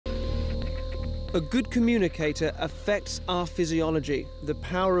A good communicator affects our physiology. The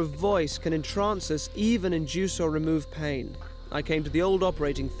power of voice can entrance us, even induce or remove pain. I came to the old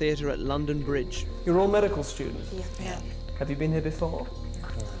operating theatre at London Bridge. You're all medical students? Yeah. Have you been here before? No.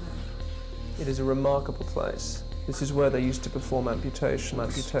 It is a remarkable place. This is where they used to perform amputation.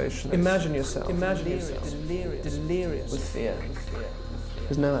 Imagine yourself delirious with fear.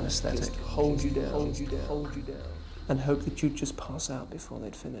 There's no anaesthetic. Just hold you down, and hope that you'd just pass out before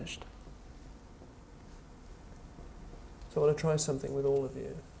they'd finished. So I want to try something with all of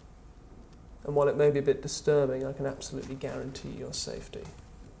you. And while it may be a bit disturbing, I can absolutely guarantee your safety.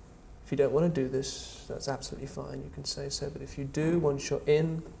 If you don't want to do this, that's absolutely fine, you can say so. But if you do, once you're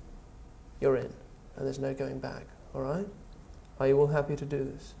in, you're in. And there's no going back, all right? Are you all happy to do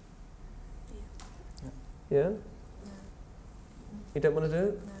this? Yeah? Yeah? No. You don't want to do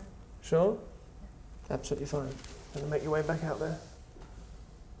it? No. Sure? Yeah. Absolutely fine. And make your way back out there.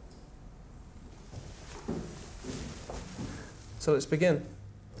 So let's begin.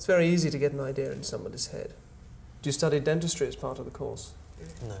 It's very easy to get an idea in somebody's head. Do you study dentistry as part of the course?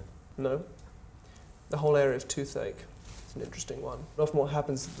 No. No? The whole area of toothache. It's an interesting one. Often what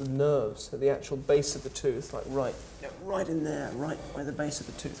happens is the nerves at the actual base of the tooth, like right in there, right where the base of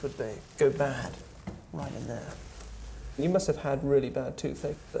the tooth would be, go bad, right in there. You must have had really bad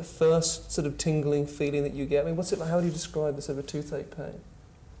toothache. The first sort of tingling feeling that you get, I mean, what's it like? How do you describe the sort of toothache pain?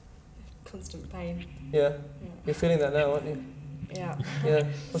 Constant pain. Yeah? You're feeling that now, aren't you? Yeah. Yeah.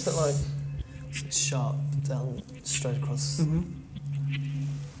 What's that like? It's sharp, down, straight across. Mm-hmm.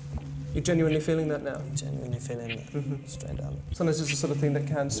 You're genuinely feeling that now? Genuinely feeling it, straight down. Sometimes it's the sort of thing that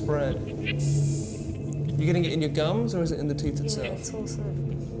can spread. You're getting it in your gums, or is it in the teeth itself? Yeah, it's also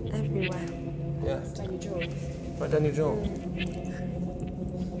everywhere. Yeah. It's down your jaw. Right down your jaw.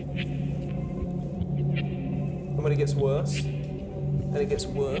 And when it gets worse, and it gets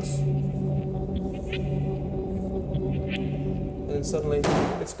worse, and then suddenly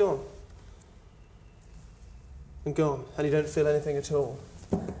it's gone. And gone, and you don't feel anything at all.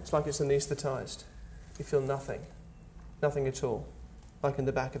 It's like it's anaesthetised. You feel nothing. Nothing at all. Like in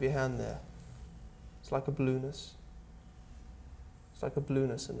the back of your hand there. It's like a blueness. It's like a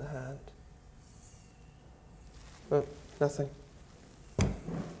blueness in the hand. No, nothing.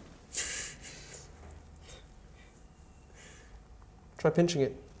 Try pinching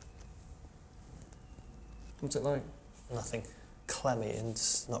it. What's it like? Nothing. Clammy and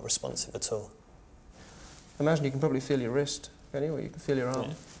just not responsive at all. Imagine you can probably feel your wrist, anyway, you can feel your arm.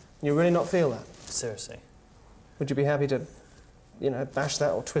 Yeah. You really not feel that? Seriously. Would you be happy to, you know, bash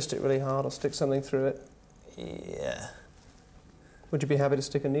that or twist it really hard or stick something through it? Yeah. Would you be happy to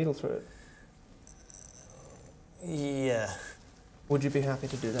stick a needle through it? Yeah. Would you be happy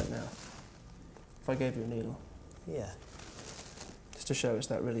to do that now? If I gave you a needle? Yeah. Just to show us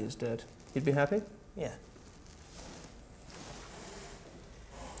that really is dead. You'd be happy? Yeah.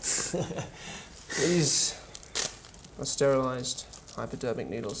 These are sterilised hypodermic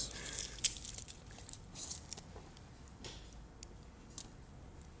needles.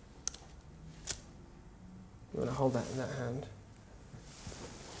 You want to hold that in that hand.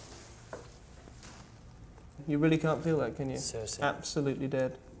 You really can't feel that, can you? Seriously. Absolutely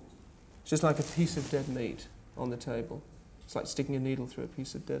dead. It's just like a piece of dead meat on the table. It's like sticking a needle through a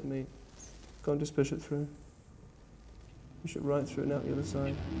piece of dead meat. Go on, just push it through. Push it right through and out the other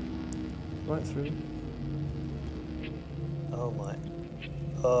side. Right through. Oh my.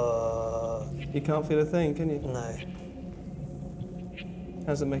 You can't feel a thing, can you? No. How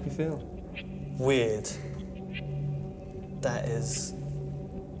does it make you feel? Weird. That is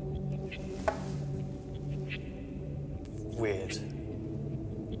weird.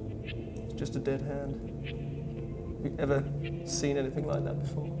 It's just a dead hand. Have you ever seen anything like that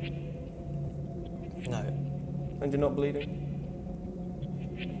before? No. And you're not bleeding?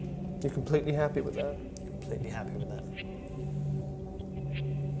 You're completely happy with that? Completely happy with that.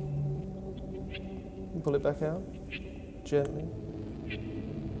 You pull it back out, gently.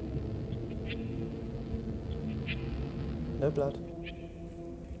 No blood.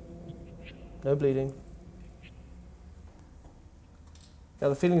 No bleeding. Now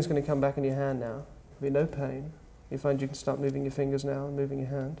the feeling's going to come back in your hand now. There'll be no pain. You find you can start moving your fingers now and moving your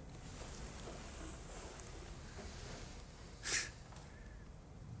hand.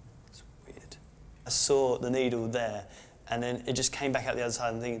 It's weird. I saw the needle there, and then it just came back out the other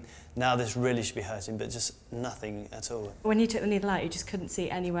side and thinking, now this really should be hurting, but just nothing at all. When you took the needle out, you just couldn't see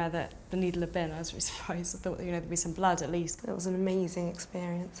anywhere that the needle had been. I was really surprised. I thought, you know, there'd be some blood at least. It was an amazing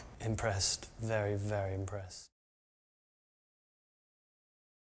experience. Impressed. Very, very impressed.